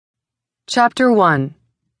Chapter 1.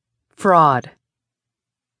 Fraud.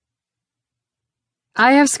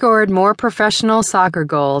 I have scored more professional soccer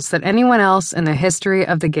goals than anyone else in the history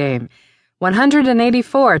of the game,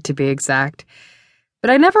 184 to be exact, but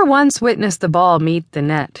I never once witnessed the ball meet the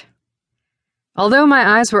net. Although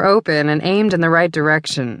my eyes were open and aimed in the right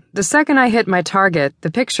direction, the second I hit my target, the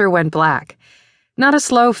picture went black. Not a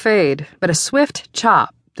slow fade, but a swift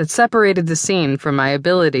chop that separated the scene from my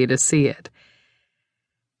ability to see it.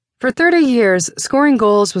 For 30 years, scoring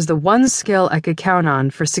goals was the one skill I could count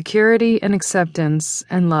on for security and acceptance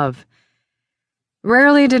and love.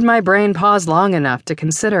 Rarely did my brain pause long enough to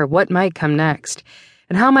consider what might come next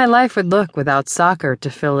and how my life would look without soccer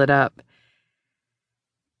to fill it up.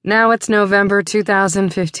 Now it's November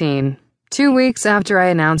 2015, 2 weeks after I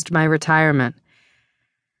announced my retirement.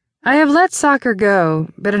 I have let soccer go,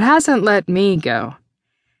 but it hasn't let me go.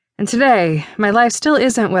 And today, my life still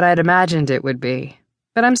isn't what I'd imagined it would be.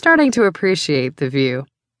 But I'm starting to appreciate the view.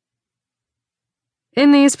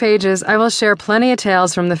 In these pages, I will share plenty of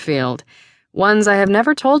tales from the field, ones I have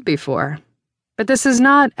never told before. But this is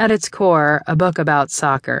not, at its core, a book about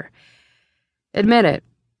soccer. Admit it,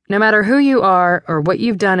 no matter who you are or what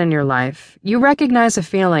you've done in your life, you recognize a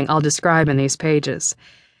feeling I'll describe in these pages.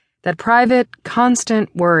 That private,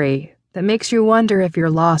 constant worry that makes you wonder if you're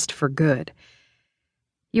lost for good.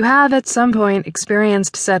 You have at some point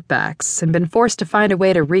experienced setbacks and been forced to find a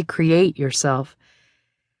way to recreate yourself.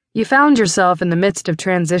 You found yourself in the midst of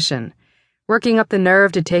transition, working up the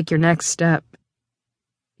nerve to take your next step.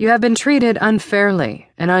 You have been treated unfairly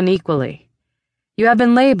and unequally. You have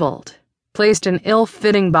been labeled, placed in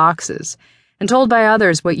ill-fitting boxes, and told by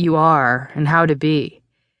others what you are and how to be.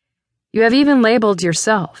 You have even labeled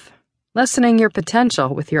yourself, lessening your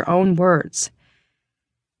potential with your own words.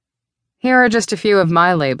 Here are just a few of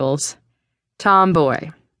my labels: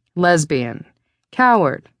 tomboy, lesbian,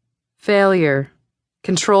 coward, failure,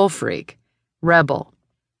 control freak, rebel,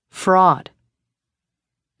 fraud.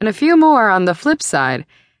 And a few more on the flip side: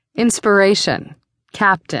 inspiration,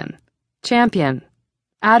 captain, champion,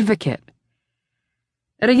 advocate.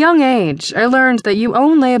 At a young age, I learned that you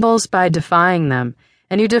own labels by defying them,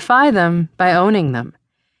 and you defy them by owning them.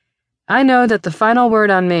 I know that the final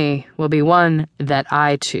word on me will be one that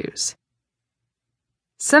I choose.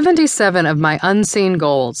 77 of my unseen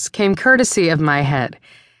goals came courtesy of my head,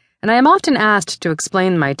 and I am often asked to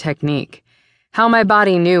explain my technique, how my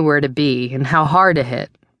body knew where to be and how hard to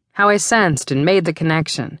hit, how I sensed and made the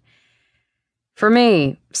connection. For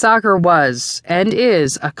me, soccer was and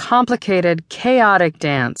is a complicated, chaotic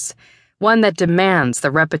dance, one that demands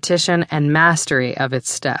the repetition and mastery of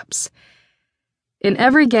its steps. In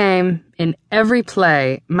every game, in every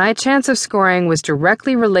play, my chance of scoring was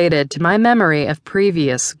directly related to my memory of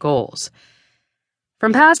previous goals.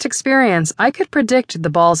 From past experience, I could predict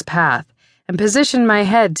the ball's path and position my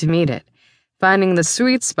head to meet it, finding the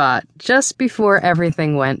sweet spot just before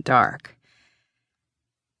everything went dark.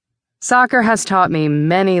 Soccer has taught me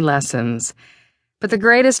many lessons, but the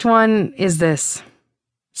greatest one is this: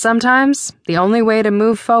 sometimes the only way to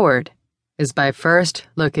move forward is by first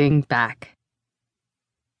looking back.